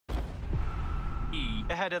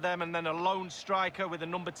Ahead of them, and then a lone striker with a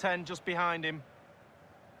number 10 just behind him.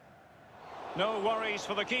 No worries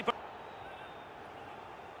for the keeper.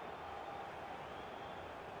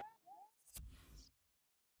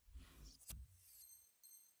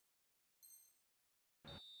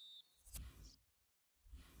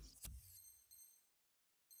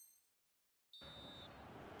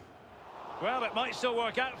 Well, it might still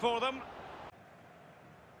work out for them.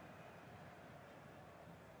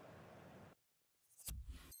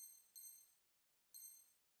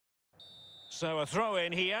 So a throw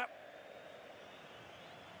in here.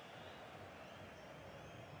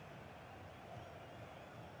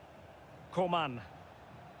 Coman.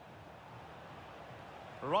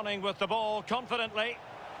 Running with the ball confidently.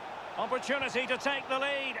 Opportunity to take the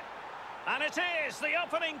lead. And it is the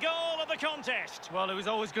opening goal of the contest. Well, it was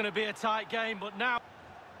always going to be a tight game, but now...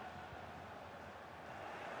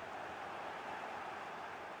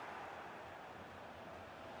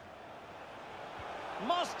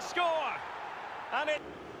 Must score. And it...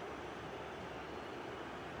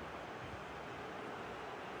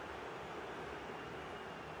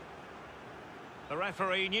 The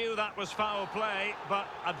referee knew that was foul play, but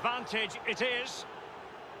advantage it is.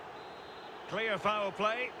 Clear foul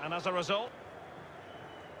play, and as a result...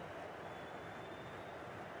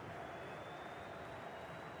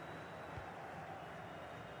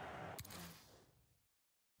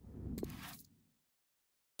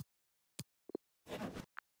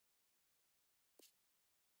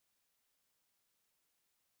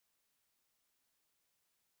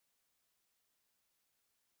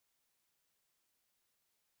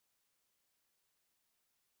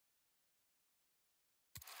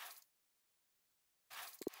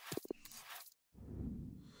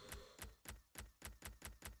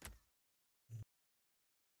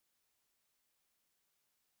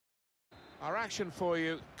 Our action for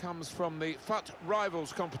you comes from the FUT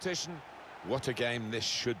Rivals competition. What a game this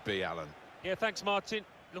should be, Alan. Yeah, thanks, Martin.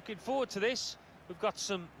 Looking forward to this. We've got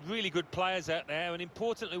some really good players out there, and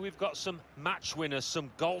importantly, we've got some match winners, some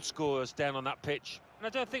goal scorers down on that pitch. And I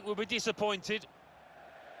don't think we'll be disappointed.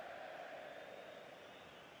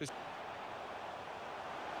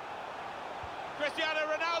 Cristiano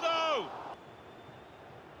Ronaldo!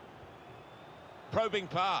 Probing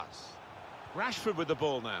pass. Rashford with the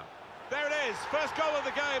ball now. There it is, first goal of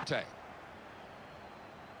the game.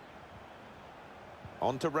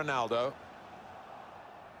 On to Ronaldo.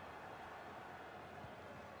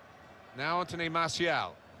 Now Anthony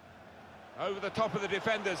Martial. Over the top of the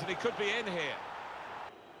defenders, and he could be in here.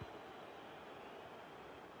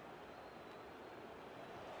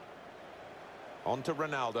 On to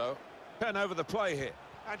Ronaldo. Turn over the play here.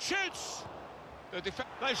 And shoots!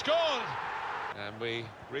 They've scored! And we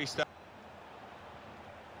restart.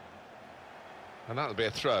 And that'll be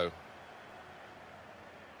a throw.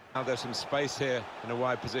 Now there's some space here in a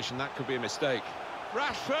wide position. That could be a mistake.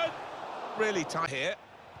 Rashford! Really tight here.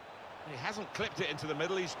 He hasn't clipped it into the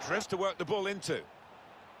middle. He's drifted to work the ball into.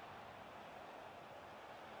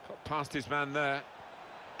 Got past his man there.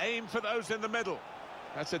 Aim for those in the middle.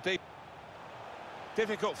 That's a deep...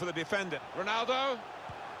 Difficult for the defender. Ronaldo.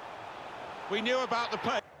 We knew about the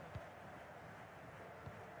play.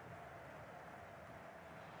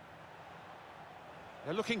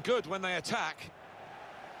 They're looking good when they attack.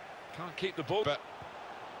 Can't keep the ball, but...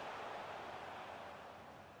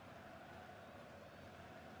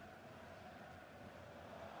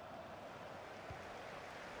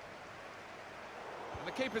 And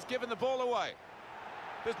the keeper's given the ball away.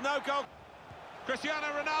 There's no goal. Cristiano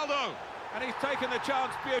Ronaldo! And he's taken the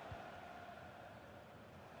chance.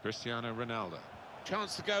 Cristiano Ronaldo.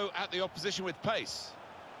 Chance to go at the opposition with pace.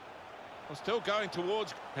 Well, still going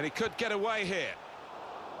towards... And he could get away here.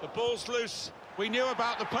 The ball's loose. We knew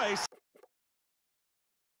about the pace.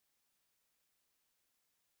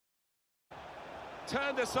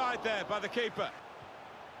 Turned aside there by the keeper.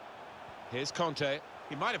 Here's Conte.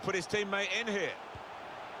 He might have put his teammate in here.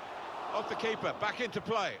 Off the keeper, back into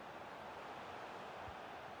play.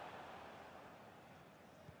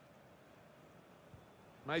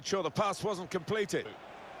 Made sure the pass wasn't completed.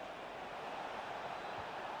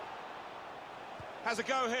 Has a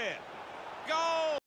go here. Goal!